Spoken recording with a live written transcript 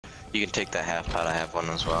You can take the half pot, I have one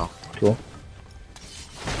as well. Cool.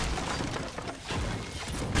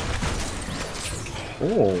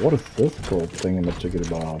 Oh, what is this gold thing in the chickadee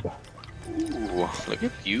bob? Ooh, look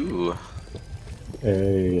at you.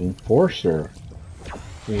 A enforcer.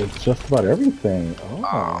 It's just about everything. Oh.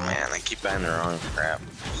 Oh man, I keep buying the wrong crap.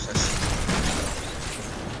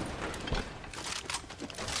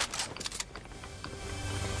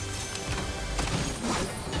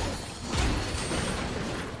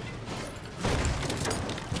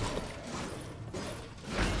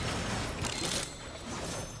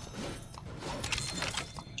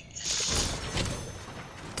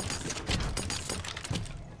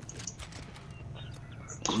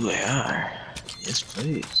 Blue AR. Yes,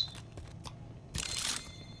 please.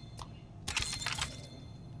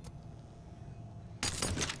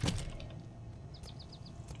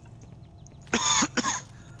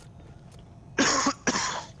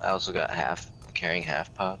 I also got carrying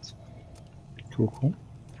half pots. Cool, cool.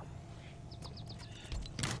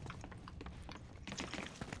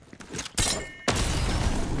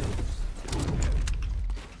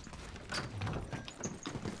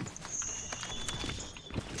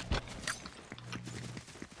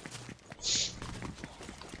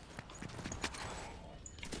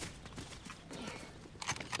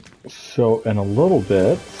 So in a little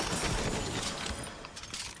bit,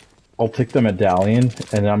 I'll take the medallion,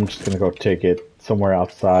 and I'm just gonna go take it somewhere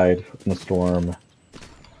outside in the storm.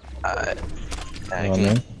 I You know what I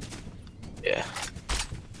mean? Yeah.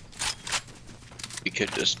 We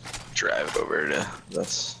could just drive over to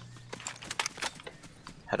this.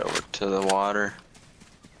 Head over to the water.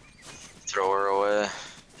 Throw her away.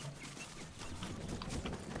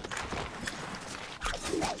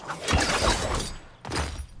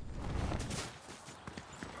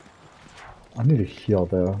 I need to heal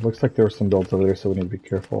though. Looks like there were some builds over there, so we need to be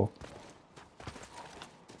careful.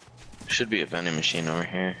 Should be a vending machine over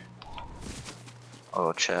here.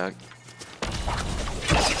 I'll check.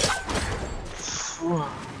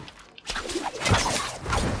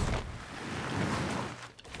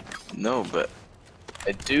 No, but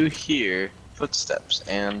I do hear footsteps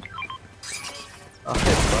and I'll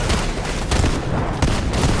hit button.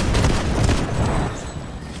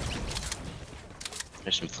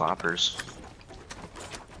 There's some floppers.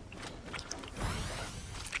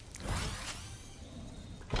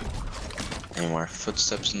 Any more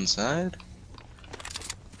footsteps inside?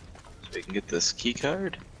 So we can get this key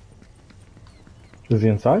card. Is he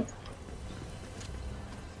inside?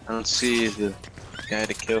 I don't see the guy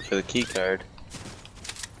to kill for the key card.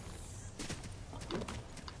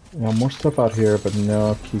 Yeah, more stuff out here, but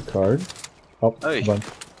no key card. Oh, Hey. hold on.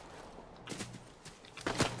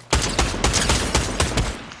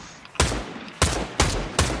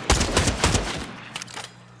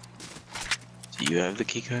 Do you have the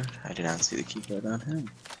key card? I did not see the key card on him.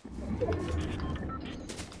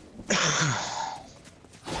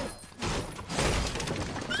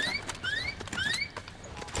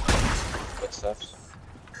 Footsteps.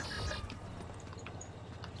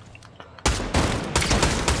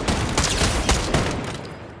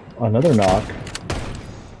 Another knock.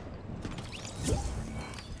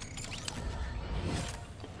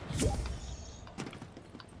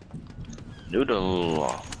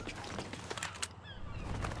 Noodle.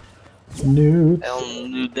 Newts. El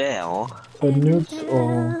Noodle. The newts.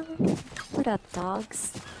 Oh. What up,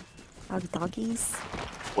 dogs? Doggies?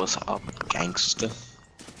 What's up, gangsta?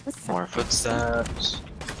 What's More up? footsteps.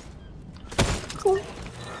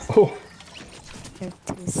 Oh. They're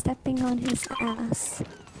two-stepping on his ass.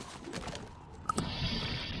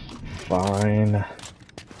 Fine.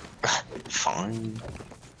 Fine.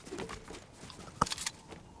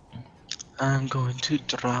 I'm going to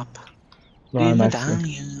drop the I'm actually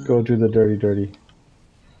medallion. go do the dirty.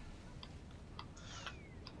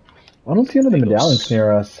 I don't see any of the medallions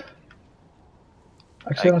near us.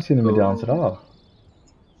 Actually, I don't see any medallions at all.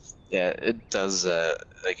 Yeah, it does,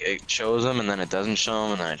 like, it shows them, and then it doesn't show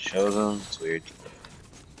them, and then it shows them. It's weird.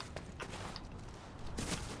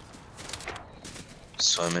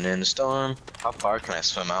 Swimming in the storm. How far can I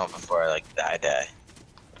swim out before I, like, die? I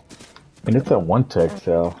mean, it's at 1 tick,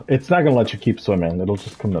 so it's not gonna let you keep swimming. It'll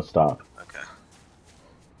just come to a stop. Okay.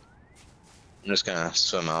 I'm just gonna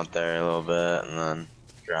swim out there a little bit, and then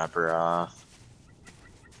drop her off.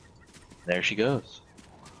 There she goes.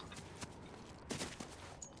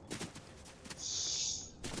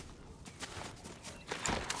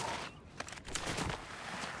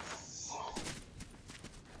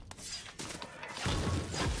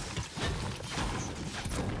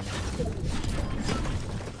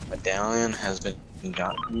 Medallion has been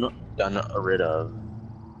done rid of.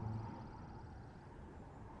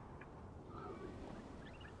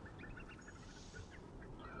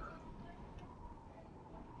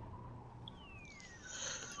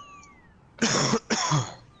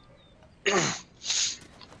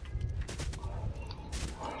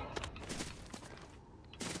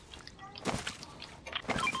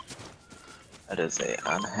 That is a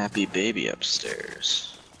unhappy baby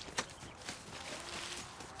upstairs.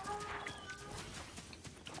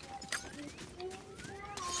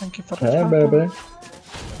 Thank you for the Hey, chocolate. baby.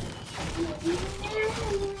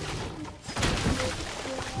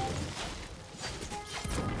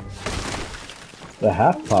 The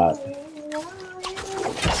half pot.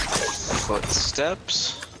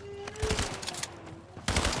 Footsteps.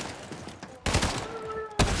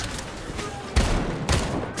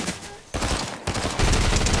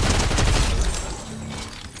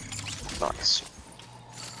 Nice.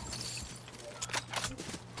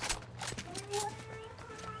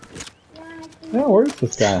 Yeah, where's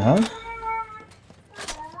this guy, huh?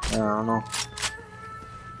 I don't know.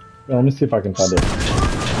 Yeah, let me see if I can find it.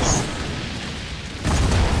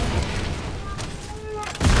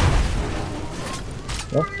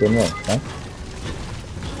 Oh, didn't work, huh?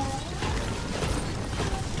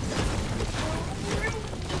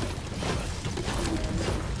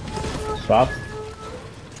 Shots.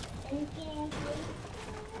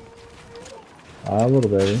 Ah, little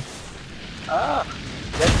baby. Ah,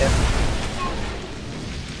 get him.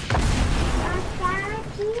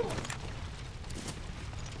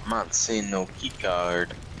 I'm not seeing no key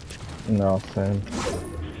card. No, same.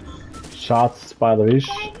 Shots by the leash.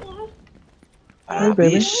 Hey,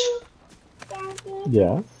 baby. Bish.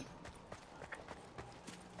 Yes.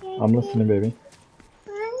 I'm listening, baby.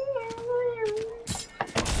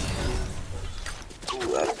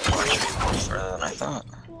 Ooh, that launched me more further than I thought.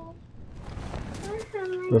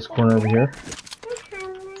 This corner over here.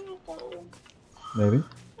 Maybe.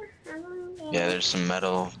 Yeah, there's some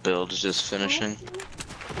metal builds just finishing.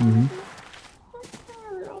 Mm-hmm.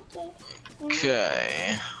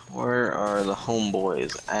 Okay, where are the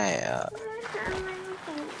homeboys at?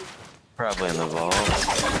 Probably in the vault.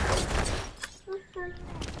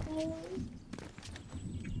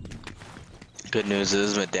 Good news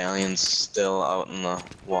is Medallion's still out in the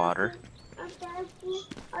water.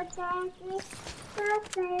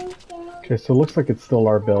 Okay, so it looks like it's still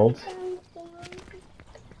our build.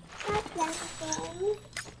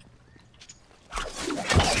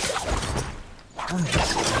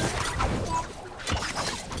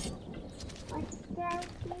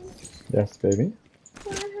 Yes, baby.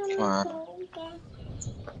 Come on.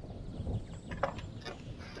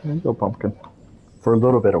 There you go, pumpkin. For a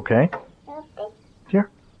little bit, okay? Here.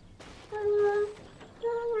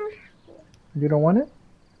 You don't want it?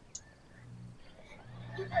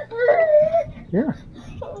 Here.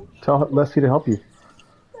 Tell Leslie to help you.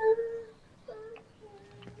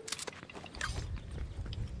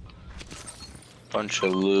 Bunch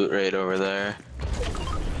of loot right over there.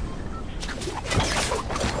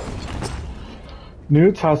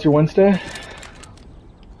 Newts, how's your Wednesday?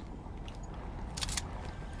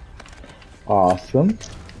 Awesome.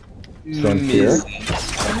 Same here.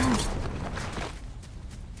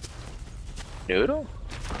 Noodle?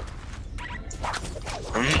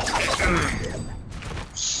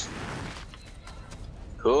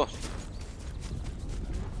 Cool.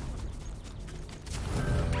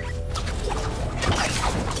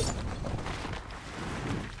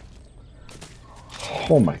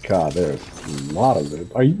 Oh my god, there's a lot of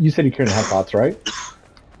loot. You said you couldn't have bots, right?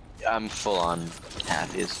 I'm full on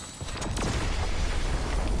halfies.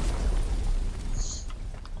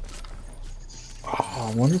 Oh,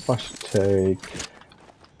 I wonder if I should take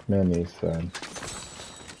minis then.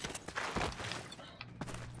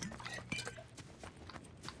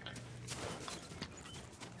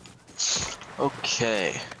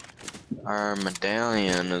 Okay. Our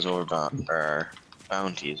medallion is over by our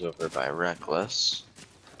bounty is over by Reckless.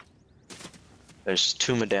 There's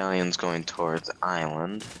 2 medallions going towards the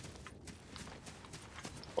island.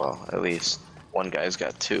 Well, at least one guy's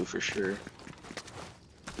got 2 for sure.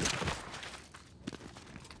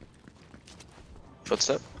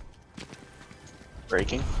 Footstep.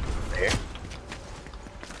 Breaking. There.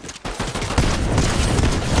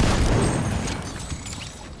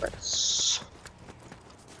 Nice.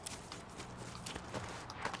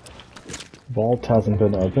 Vault hasn't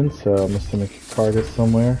been opened, so I'm assuming a card is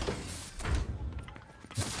somewhere.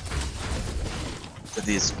 Did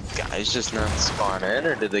these guys just not spawn in,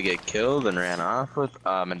 or did they get killed and ran off with?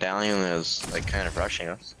 Medallion is like kind of rushing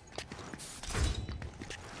us.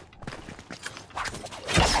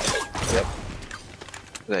 Yep.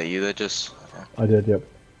 Is that you that just? Okay. I did, yep.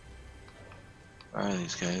 Where are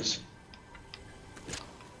these guys?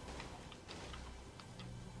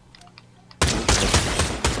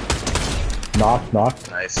 Knock, knock.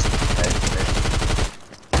 Nice. Nice.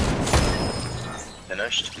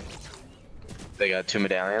 Finished. They got 2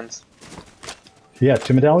 medallions. Yeah,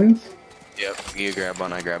 2 medallions? Yep. You grab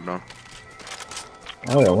one, I grabbed one.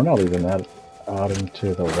 Oh yeah, we're not leaving that out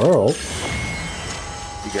into the world.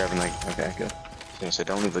 You grabbing like, okay, good. I was gonna say,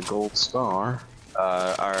 don't leave the gold star.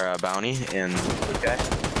 Our bounty and the guy.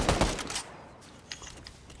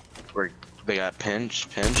 They got pinch.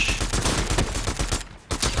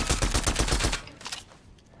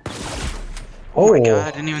 Oh my god,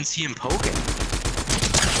 I didn't even see him poking.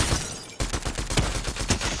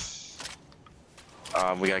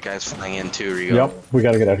 We got guys flying in too, Rigo. Yep, we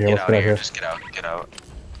gotta get out here. Get Let's out get out here, here. just get out.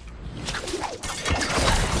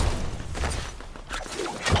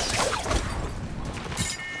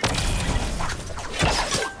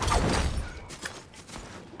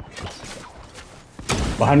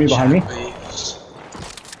 Behind me. Please.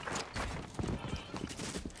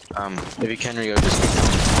 If you can, Rigo, just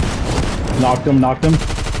Knocked him. alright,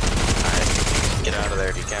 get out of there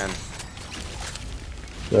if you can.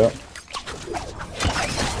 Yep.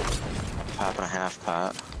 Pop and a half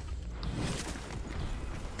pot.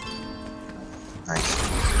 Nice.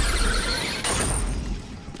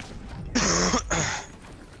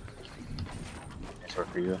 Nice work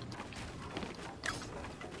for you.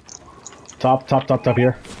 Top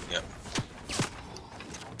here. Yep.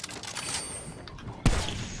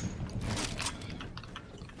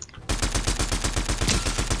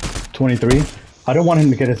 $23. I don't want him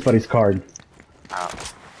to get his buddy's card. Out.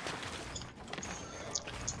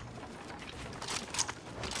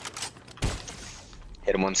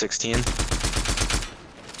 Hit him 116.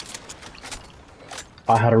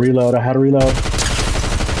 I had to reload.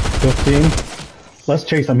 15. Let's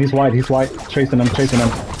chase him. He's white. Chasing him.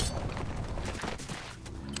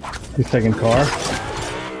 He's taking car.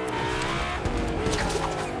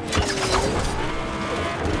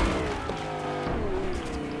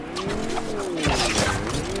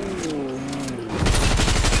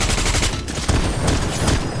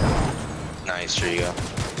 Nice, here you go.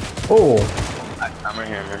 Oh, I'm right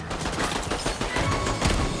here,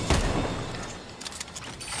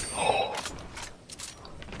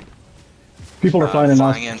 people are flying in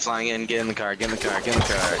us. Flying in, get in the car.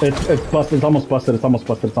 It's busted. It's almost busted.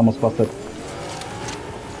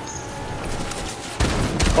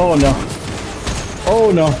 Oh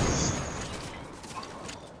no.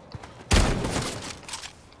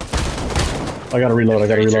 I gotta reload.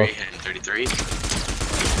 33.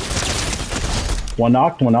 One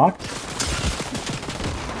knocked.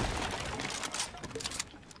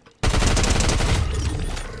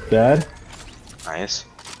 Dead. Nice.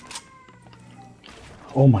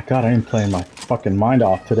 Oh my god, I am playing my fucking mind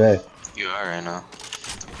off today. You are right now.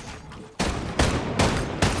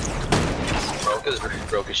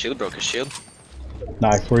 Broke his shield.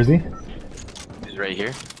 Nice, where is he? He's right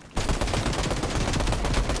here.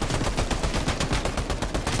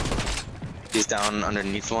 He's down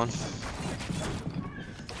underneath one.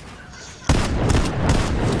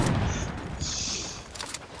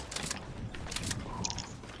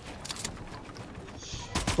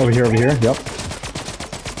 Over here, yep.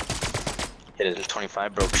 Hit his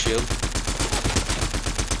 25, broke shield.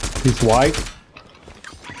 He's white.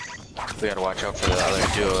 We gotta watch out for the other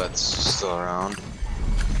duo that's still around.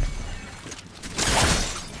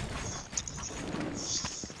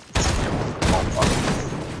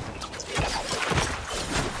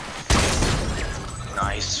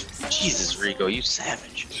 Nice. Jesus, Rico, you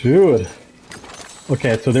savage. Dude.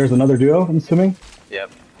 Okay, so there's another duo, I'm assuming?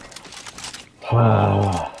 Yep.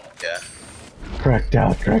 Ah. Yeah. Cracked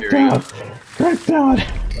out.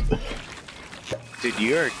 Dude,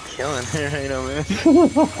 you are killing it right now, man.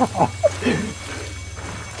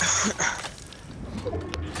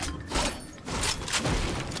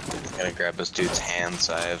 Gotta grab this dude's hand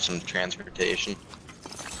so I have some transportation.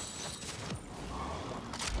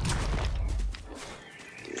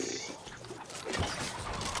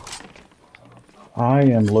 I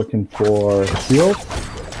am looking for shield. I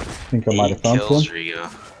think I might have found kills, some. Rigo.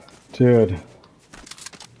 Dude.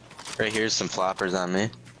 Right here's some floppers on me.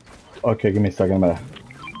 Okay, give me a second. I'm gonna...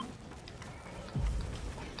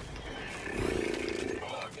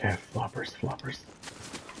 Okay, floppers.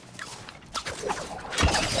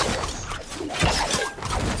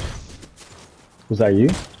 Was that you?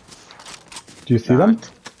 Do you see them?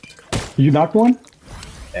 You knocked one?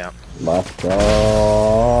 Yeah. Let's go.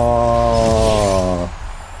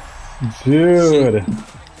 Dude.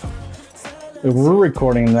 We're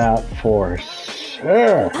recording that for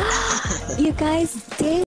sure. You guys did